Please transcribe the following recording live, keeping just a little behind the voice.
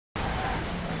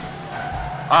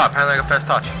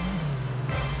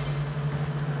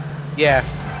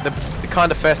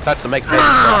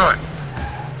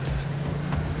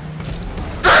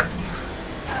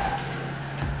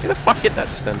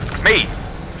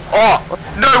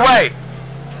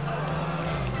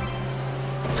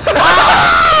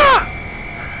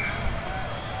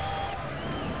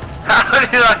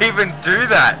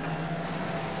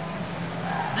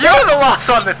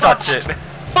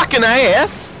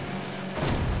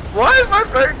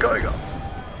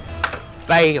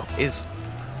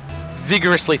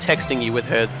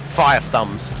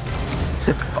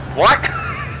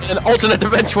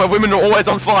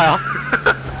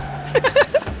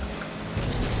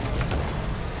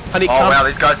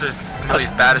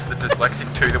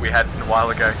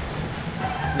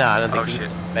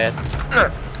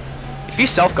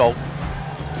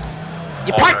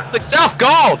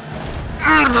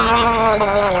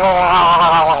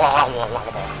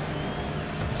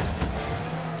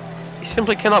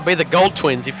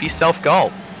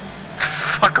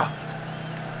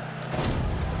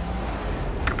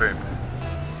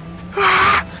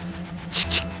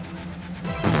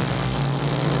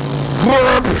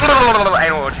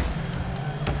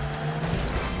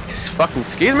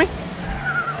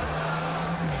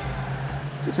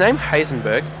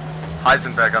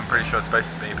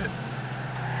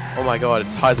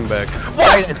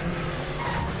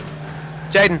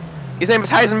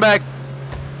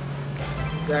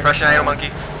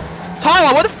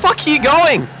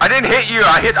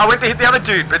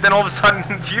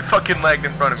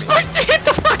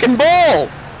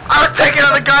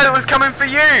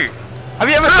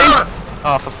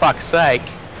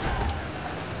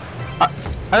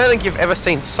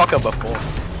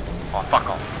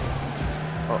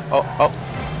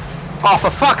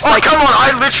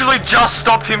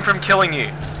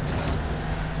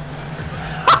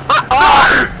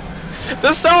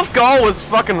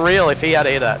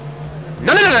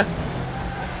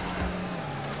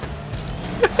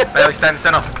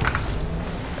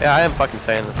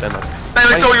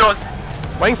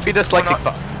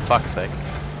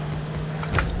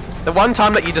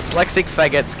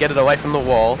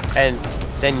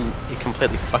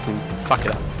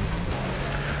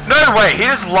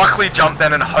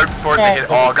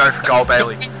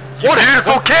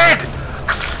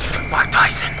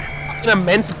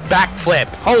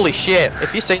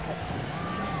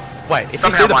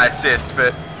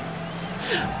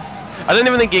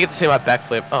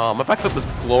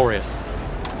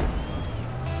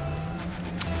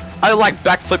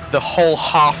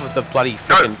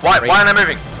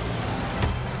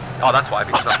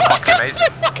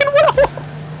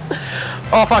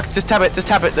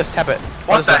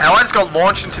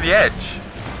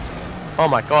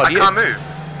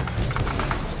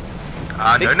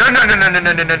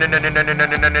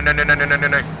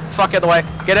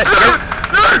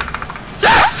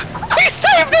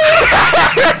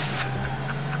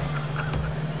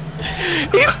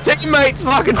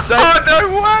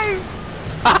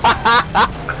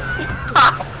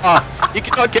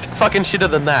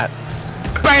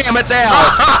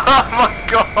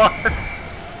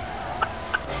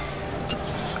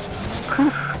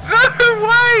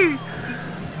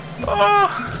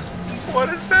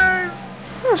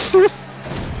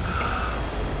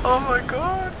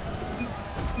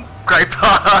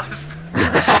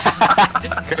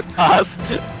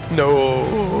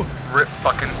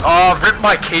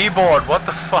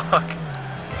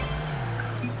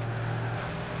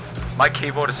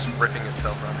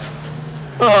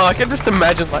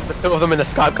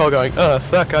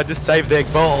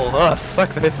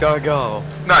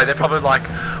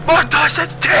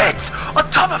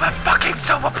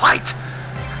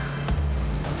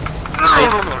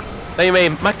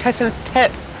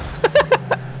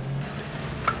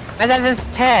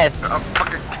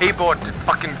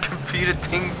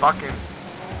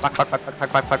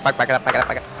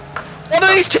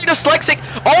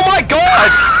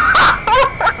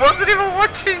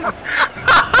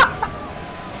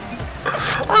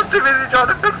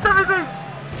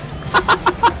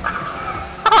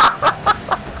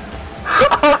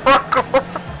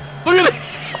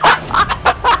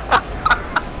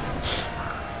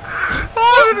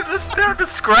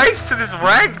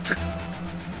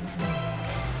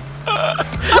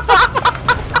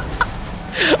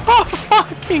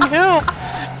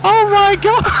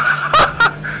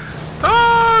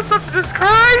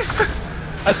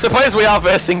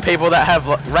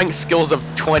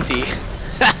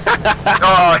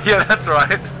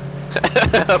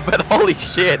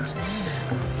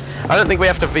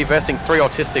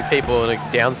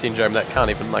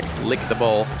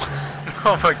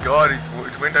Oh my god, he's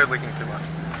window licking too much.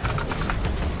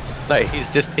 No, he's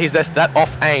just that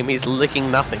off aim. He's licking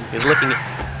nothing. He's licking it.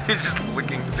 He's just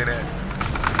licking thin air.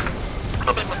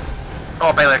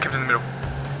 Oh, Bailey, I kept in the middle.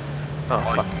 Oh,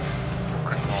 fuck.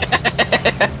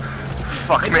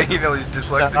 Fuck me, you know he's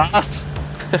dyslexic. Us.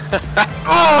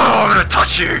 Oh, I'm gonna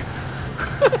touch you!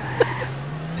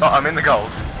 Oh, I'm in the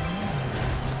goals.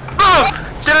 Oh,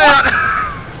 get out!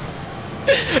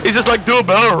 He's just like, do a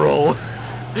barrel roll.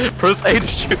 Press A to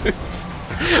shoot.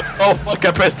 Oh fuck,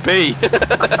 I pressed B.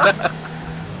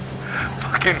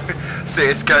 Fucking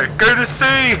CSGO, go to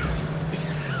C!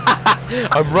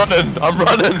 I'm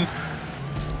running.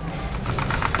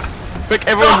 Quick,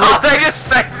 everyone, Oh, they just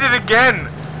saved it again!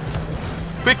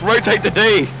 quick, rotate to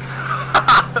D.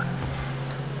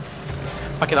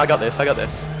 Fucking, I got this. No,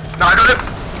 I got it!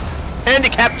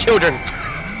 Handicapped children.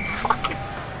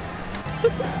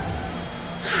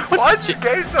 Why is this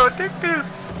game so addictive?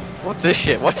 What's this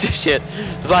shit?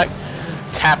 It's like,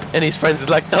 tap, and his friends is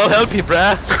like, I'll help you,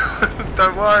 bruh.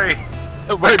 Don't worry.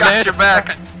 Don't worry, I got man. your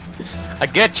back. I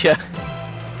get you.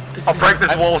 I'll break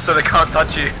this wall so they can't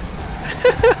touch you.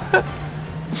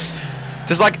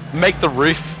 Just like, make the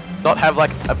roof not have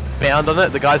like a bound on it.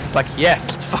 The guy's just like, yes,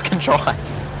 let's fucking drive.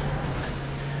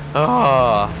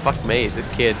 Oh, fuck me, this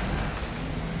kid.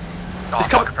 Oh,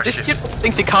 This kid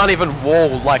thinks he can't even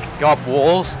go up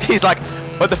walls. He's like,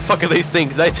 what the fuck are these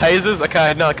things? Are they tasers?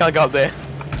 Okay, no, I can't go up there.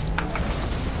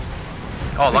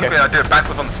 Oh, luckily Okay. I did a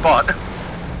backflip on the spot.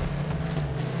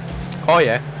 Oh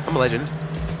yeah, I'm a legend.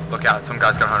 Look out, some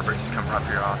guy's got 100 bricks, he's coming right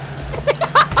for your ass.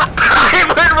 He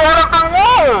went right up the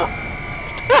wall!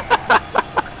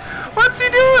 What's he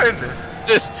doing?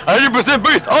 Just 100%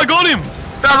 boost. I got him.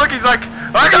 No, look, he's like,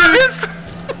 I got this!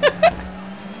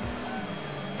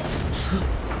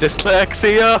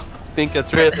 Dyslexia. Think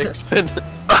it's really good.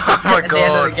 Oh my At the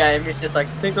end of the god. game, it's just like,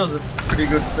 I think that was a pretty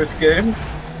good first game.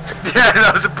 Yeah,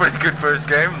 that was a pretty good first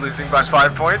game, losing by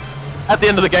 5 points. At the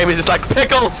end of the game, he's just like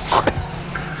pickles.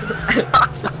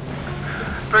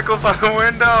 Pickles on the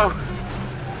window.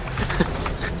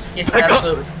 Yes, I got-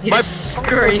 absolutely. He my- just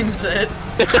screams it.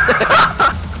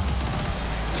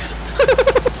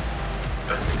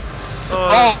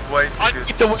 Oh, way I too need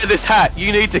good. to wear this hat.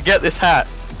 You need to get this hat.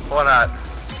 What that?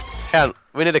 Count.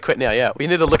 We need to quit now. Yeah, we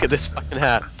need to look at this fucking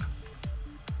hat.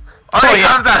 I don't yeah.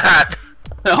 have that hat!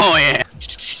 Oh yeah.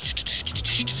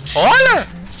 Ole!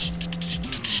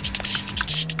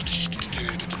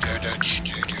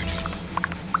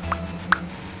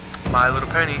 My Little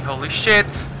Pony, holy shit!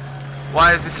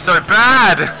 Why is this so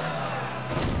bad?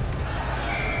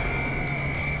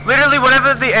 Literally,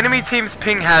 whatever the enemy team's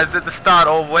ping has at the start,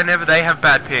 or whenever they have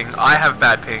bad ping, I have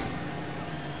bad ping.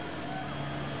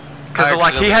 Because,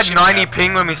 like, he had 90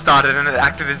 ping when we started, and it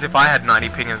acted as if I had 90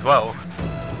 ping as well.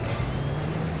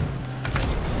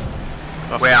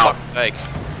 Oh, Wow. for fuck's sake.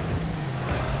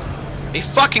 Are you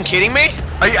fucking kidding me?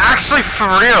 Are you actually for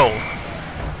real?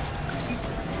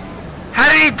 How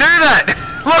did he do that?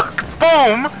 Look,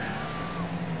 boom!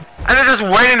 And it just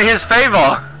went in his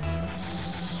favor.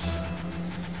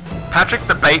 Patrick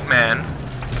the bait man.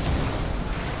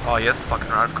 Oh yeah, it's fucking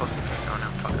right, of course it's going now.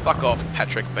 Fuck it. Fuck off,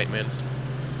 Patrick Bateman.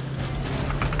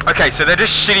 Okay, so they're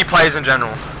just shitty players in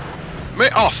general.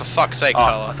 Oh, for fuck's sake, Oh, I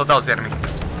Tyler. thought that was the enemy.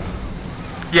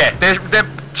 Yeah, they're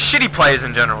shitty players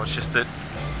in general, it's just that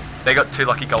they got 2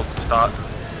 lucky goals at the start.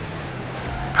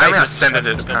 Apparently I just sended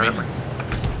it, shouldn't have been me.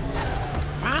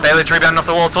 apparently. Bailey, rebound off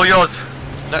the wall, it's all yours.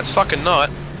 That's fucking not.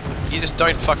 You just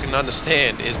don't fucking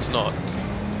understand. It's not.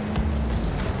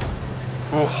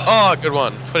 Ooh. Oh, good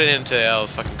one. Put it into our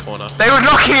fucking corner. They were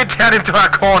knocking it down into our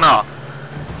corner.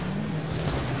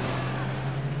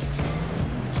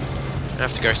 I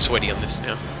have to go sweaty on this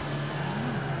now.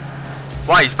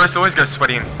 Why? You're supposed to always go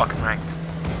sweaty in fucking ranked.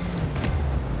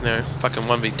 No, fucking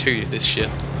 1v2 this shit.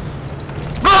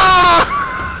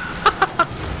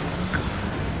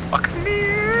 Fucking me.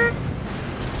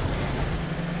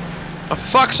 Oh, for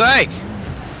fuck's sake!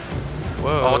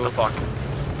 Whoa. Oh, what the fuck?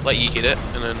 Let you hit it,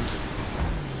 and then...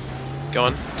 Go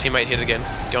on, teammate hit it again.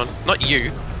 Go on. Not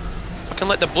you. Fucking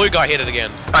let the blue guy hit it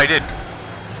again. Oh, he did.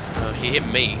 He hit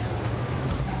me.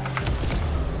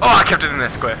 Oh, I kept it in there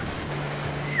square.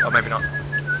 Oh, maybe not.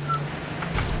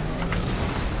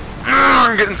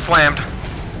 I'm getting slammed.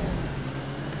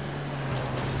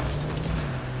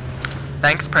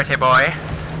 Thanks, pretty boy.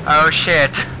 Oh,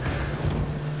 shit.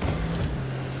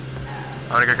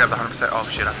 I'm gonna go grab the 100%. Oh,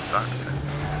 shit, I missed the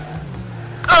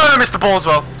 100%. Oh, I missed the ball as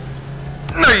well.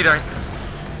 No, you don't.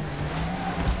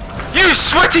 You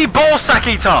sweaty ball sack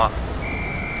eater!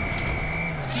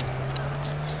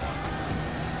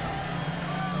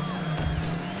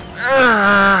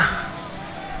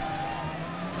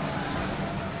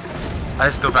 I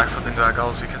still backflipped into our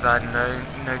goals because I had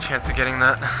no chance of getting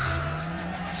that.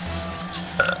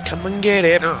 Come and get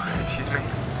it. Oh, excuse me.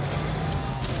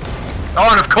 Oh,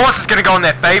 and of course it's gonna go in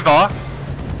their favor.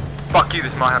 Fuck you,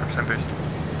 this is my 100% boost.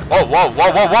 Whoa, whoa,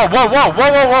 whoa, whoa, whoa, whoa, whoa,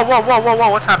 whoa, whoa, whoa, whoa, whoa, whoa, whoa,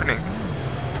 what's happening?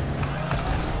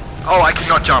 Oh, I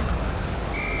cannot jump.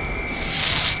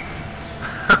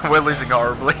 We're losing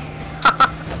horribly.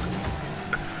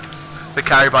 The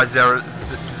carry by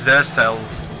Zercel.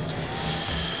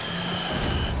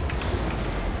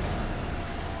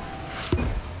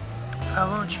 I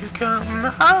want you come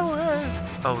my way.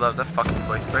 Oh, love that fucking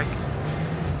voice break.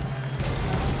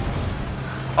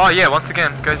 Oh yeah, once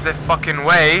again, goes their fucking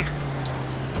way.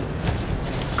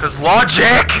 Cause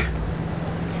logic!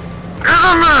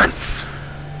 Governments!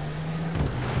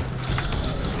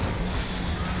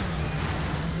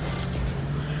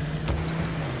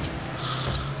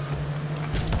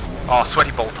 Oh,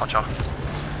 sweaty ball toucher.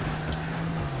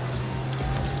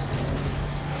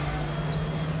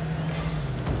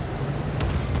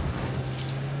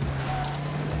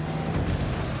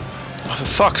 Oh, for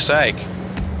fuck's sake.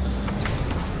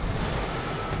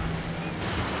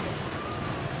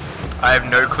 I have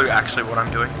no clue actually what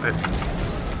I'm doing, but...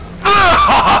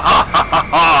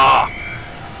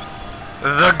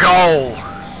 The goal!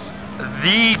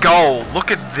 The goal!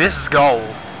 Look at this goal!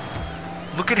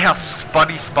 Look at how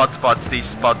spuddy spuds these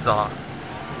spuds are.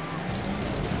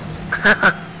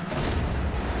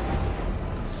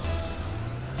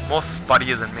 More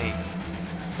spuddier than me.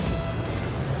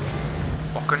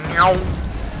 Fucking meow.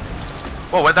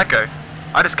 Whoa, where'd that go?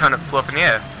 I just kind of flew up in the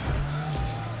air.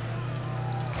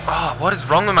 Oh, what is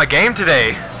wrong with my game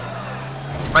today?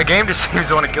 My game just seems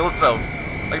to want to kill itself.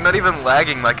 Like, not even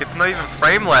lagging, like, it's not even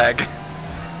frame lag.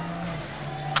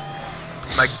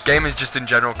 My game is just in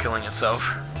general killing itself.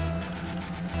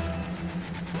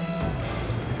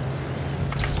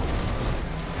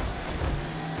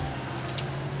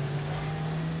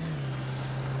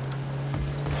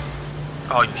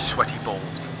 Oh, you sweaty balls.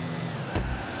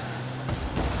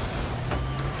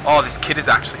 Oh, this kid is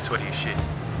actually sweaty as shit.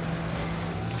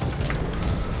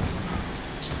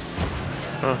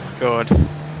 Oh, God.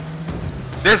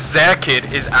 This Zare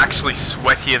kid is actually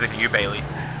sweatier than you, Bailey.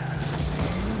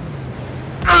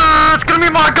 It's gonna be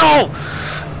my goal!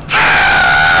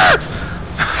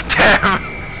 Damn!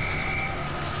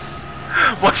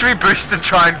 Watch me boost and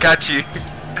try and catch you.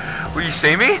 Will you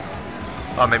see me?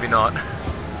 Oh, maybe not.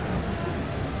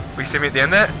 Will you see me at the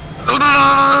end there?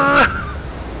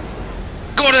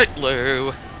 Got it,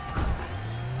 Lou!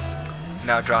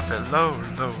 Now drop it low,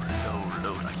 low, low,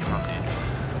 low, like your mom did.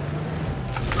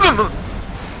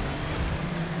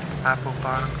 Apple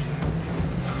bottom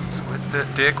jeans with the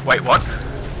dick. Wait, what?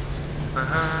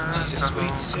 She's a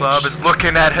sweet Club bitch. is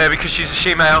looking at her because she's a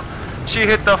she-male. She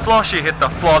hit the floor, she hit the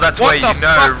floor. That's What where you the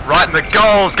know. fuck? Right in the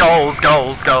goals, goals,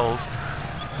 goals, goals.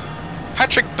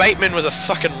 Patrick Bateman was a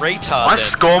fucking retard I then.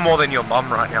 score more than your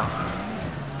mum right now.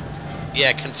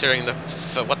 Yeah, considering the...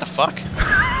 what the fuck?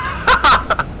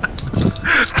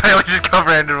 Bailey just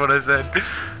comprehended what I said.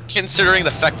 Considering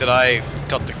the fact that I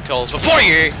got the goals before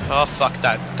you! Oh, fuck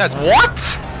that. That's... What?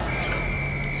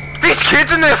 These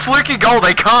kids in their fluky goal,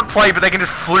 they can't play, but they can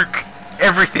just fluke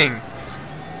everything.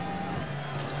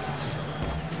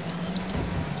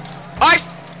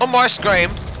 On my screen,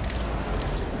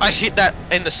 I hit that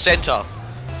in the center.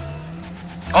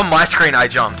 On my screen, I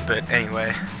jumped, but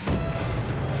anyway.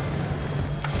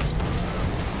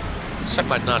 Suck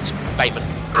my nuts, Bateman.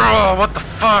 Oh, what the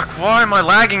fuck? Why am I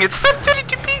lagging? It's so ping.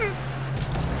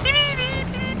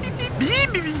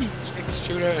 Six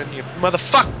shooter and you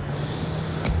motherfuck.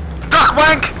 Duck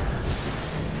wank!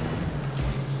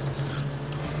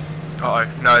 Uh oh,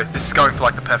 no, this is going for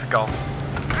like the perfect goal.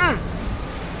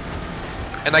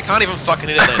 And I can't even fucking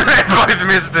hit it then. Both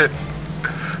missed it.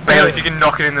 Bailey, if you can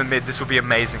knock it in the mid, this will be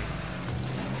amazing.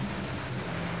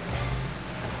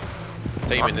 What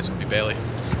do you mean this would be Bailey?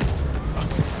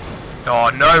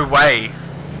 Oh, no way.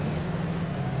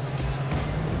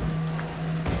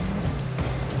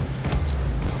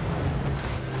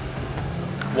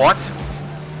 What?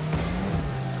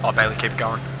 Oh, Bailey, keep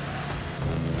going.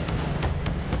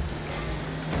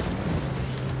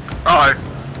 Uh oh.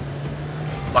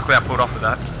 Luckily I pulled off with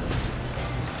that.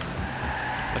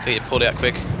 Luckily you pulled out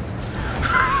quick.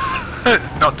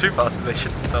 Not too fast as they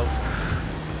shit themselves.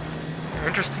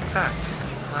 Interesting fact.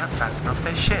 People aren't fast enough,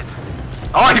 they shit.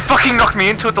 Oh, he fucking knocked me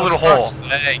into it, the little whore.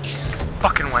 Sake.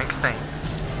 Fucking wankstain.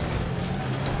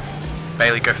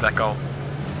 Bailey, go for that goal.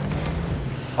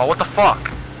 Oh, what the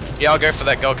fuck? Yeah, I'll go for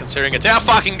that goal considering it's our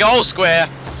fucking goal square.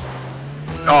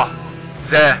 Oh,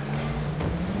 Zare.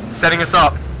 Setting us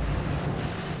up.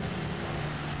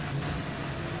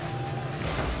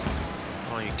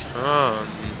 Come on.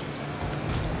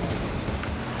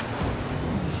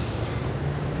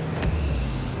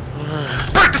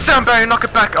 Break the sound barrier, knock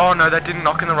it back! Oh no, that didn't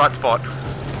knock in the right spot.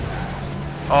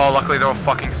 Oh, luckily they're all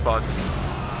fucking spots.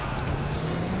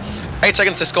 8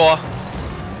 seconds to score.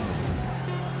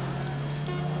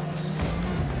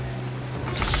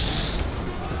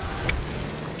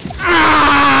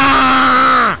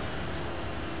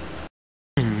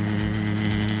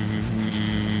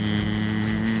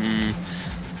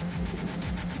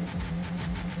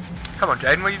 Come on,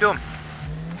 Jaden, what are you doing?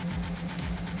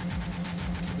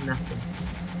 Nothing.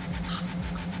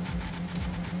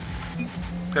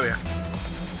 There we go.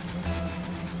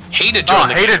 Heater Oh,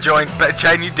 joined the Hater joined, but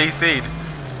Jaden, you DC'd.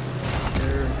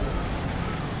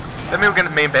 That means we're gonna,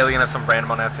 me and Bailey gonna have some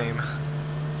random on our team.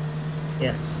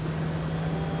 Yes.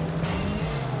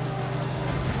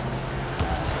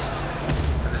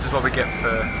 And this is what we get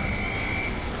for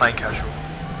playing casual.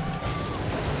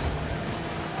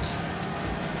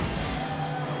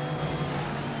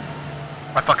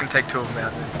 I fucking take 2 of them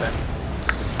out instead.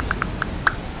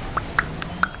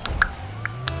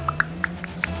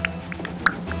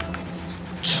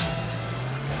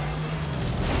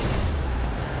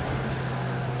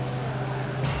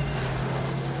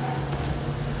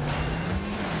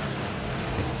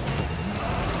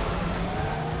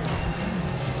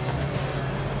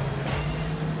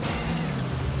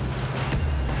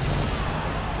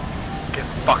 Get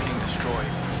fucking destroyed.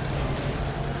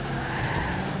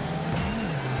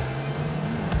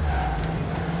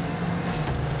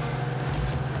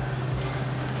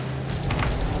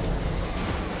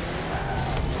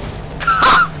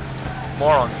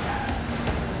 Morons.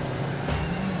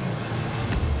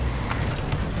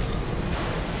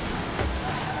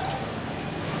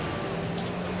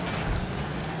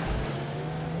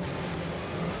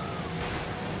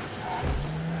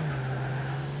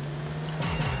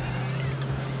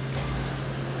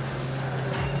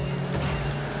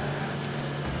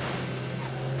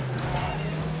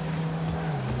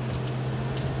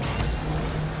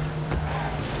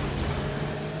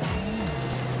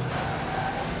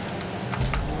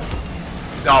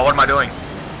 Oh, what am I doing?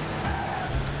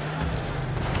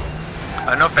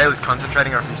 I don't know if Bailey's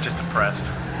concentrating or if he's just depressed.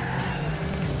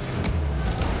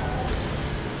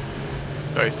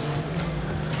 Both.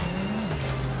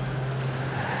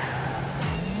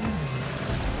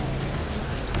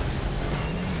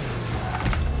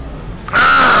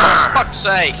 Fuck's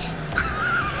sake!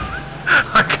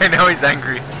 Okay, now he's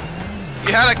angry.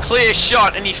 You had a clear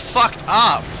shot and you fucked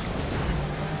up.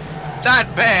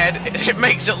 That bad, it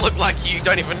makes it look like you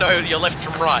don't even know your left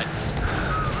from right.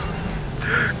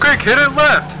 Quick, hit it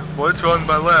left! Which one's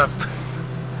my left?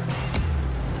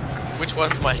 Which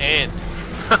one's my hand?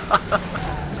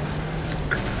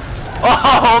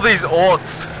 Oh, all these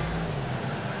orts!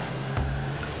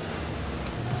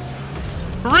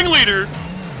 Ringleader!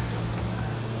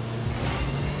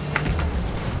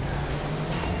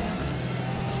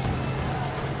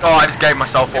 Oh, I just gave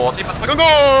myself orts. Go!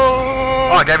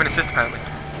 Oh, I gave an assist apparently.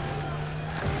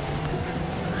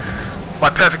 My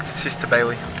perfect assist to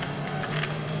Bailey.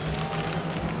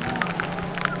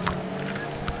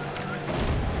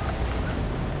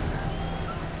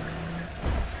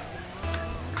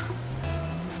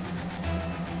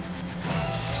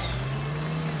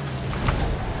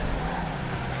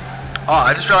 Oh,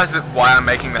 I just realized that why I'm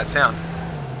making that sound.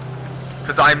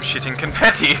 Because I'm shitting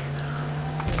confetti.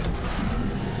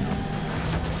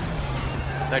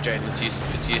 No, Jaden, it's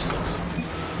useless.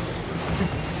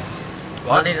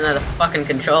 I need to know the fucking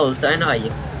controls, don't I, you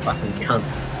fucking cunt.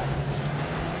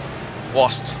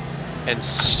 Wast. And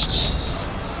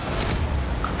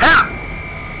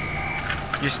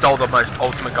Ha! You stole the most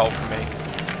ultimate goal from me.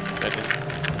 I did.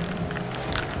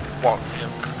 What?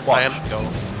 Bam, Watch. go.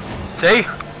 See?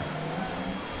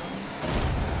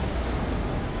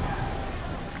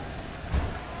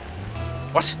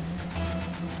 What?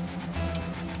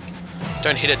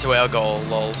 Don't hit it to our goal,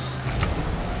 lol.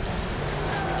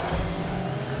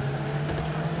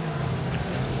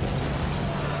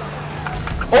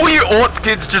 All you Orts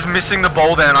kids just missing the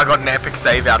ball there and I got an epic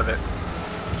save out of it.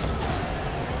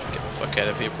 Get the fuck out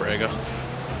of here, Braga.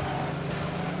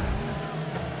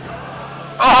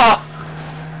 Oh!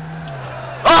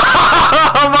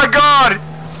 Oh my god!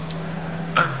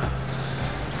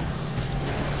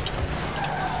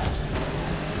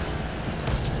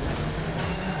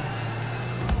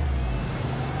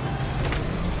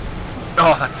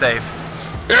 Oh, that's safe.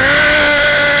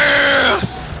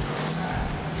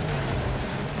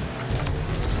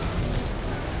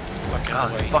 Fucking Oh,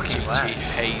 it's way, fucking GG lag.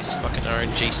 Hayes, fucking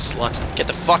RNG slut. Get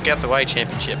the fuck out the way,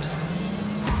 championships.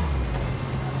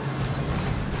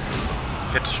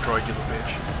 destroyed, you little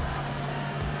bitch.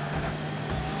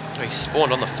 Oh, he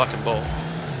spawned on the fucking ball.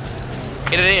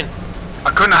 Get it in.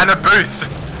 I couldn't, I had no boost.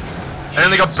 I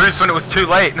only got boost when it was too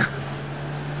late.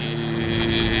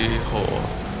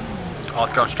 Oh,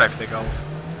 it's going straight for their goals.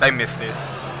 They missed this.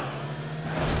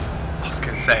 I was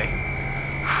gonna say.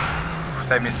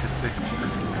 They missed this.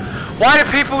 Why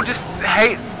do people just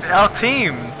hate our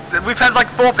team? We've had like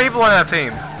 4 people on our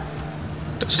team.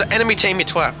 It's the enemy team, you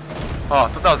twat. Oh, I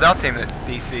thought that was our team that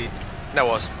DC'd. That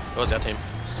was. It was our team.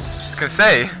 I was gonna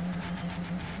say.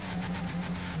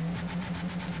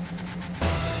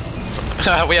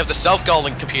 We have the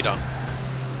self-golden computer.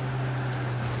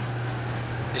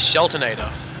 The Sheltonator.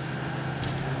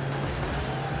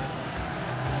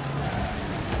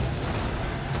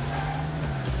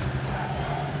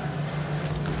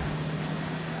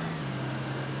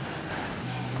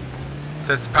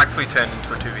 So it's practically turned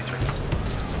into a 2v3.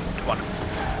 One.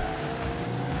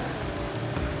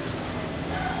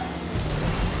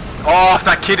 Oh, if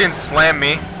that kid didn't slam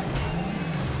me.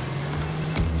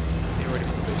 You ready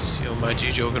for this? You're my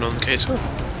G organ on the case.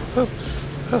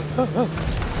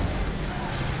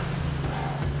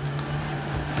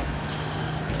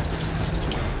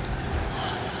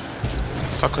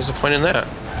 Fuck was the point in that?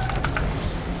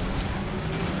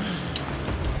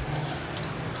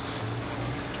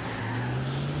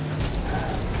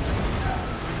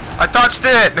 I touched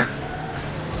it!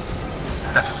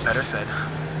 That's what better said.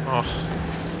 Oh.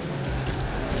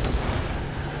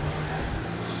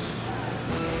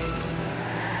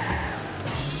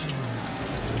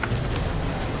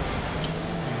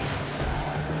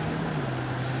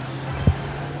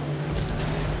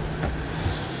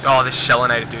 Oh, this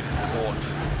Shellonator dude is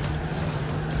sports.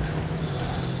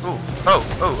 Ooh,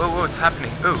 oh, it's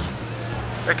happening. Ooh.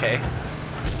 Okay.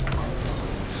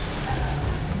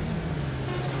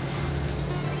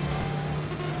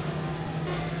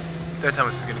 Third time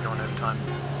this is gonna go on over time.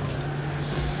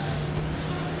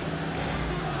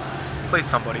 Please,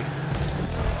 somebody.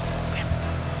 Damn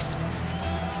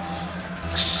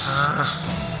it.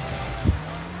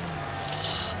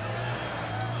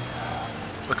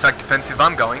 Looks like defensive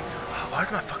I'm going. Oh, why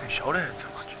does my fucking shoulder hurt so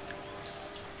much?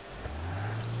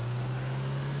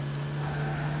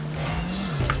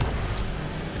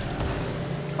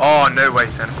 Oh, no way,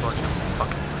 Santa Claus.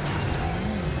 Fucking.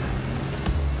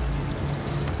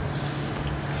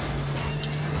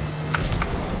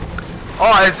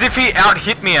 Oh, as if he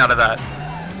out-hit me out of that.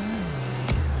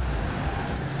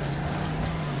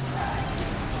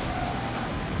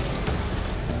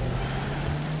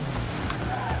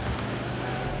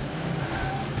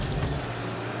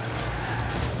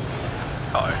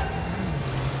 Uh-oh.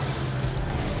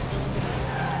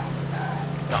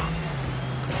 No.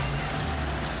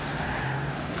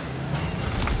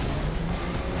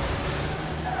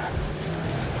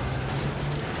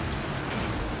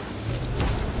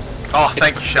 Oh,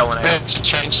 thank you, Shellonator. It's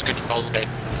changed controls.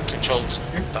 Controls.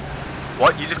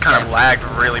 What? You just kind of lagged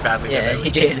really badly. Yeah, he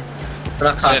did. But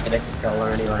I can't get a controller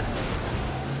anyway.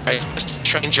 Hey, just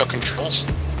change your controls.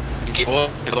 You keep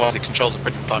on, otherwise the controls are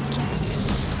pretty fucked.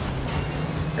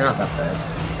 They're not that bad.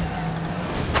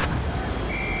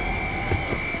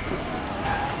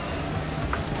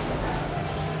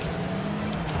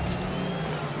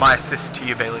 My assist to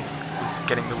you, Bailey, was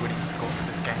getting the winning score for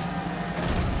this game.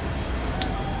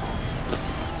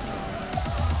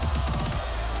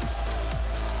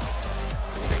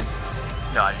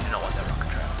 No, I did not want that rocket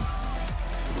trail.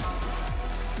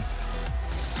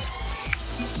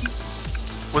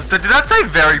 Did that say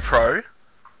very pro?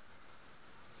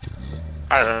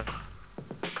 I don't know.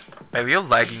 Maybe you're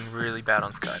lagging really bad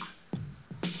on Skype.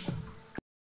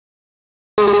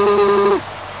 Oh,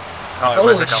 where's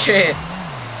Holy it going? shit!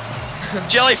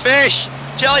 Jellyfish!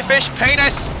 Jellyfish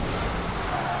penis!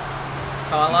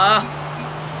 Tyler?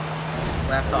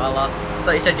 Where, Tyler? I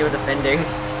thought you said you were defending.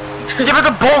 Yeah, but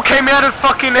the ball came out of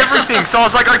fucking everything, so I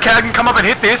was like, okay, I can come up and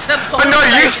hit this. The ball But no,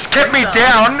 you came just kept me straight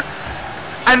down,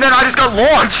 and then I just got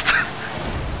launched.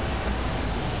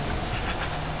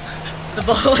 The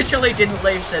ball literally didn't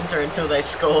leave center until they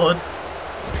scored.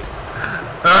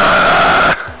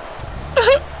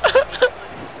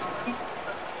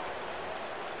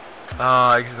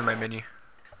 Oh, exit the main menu.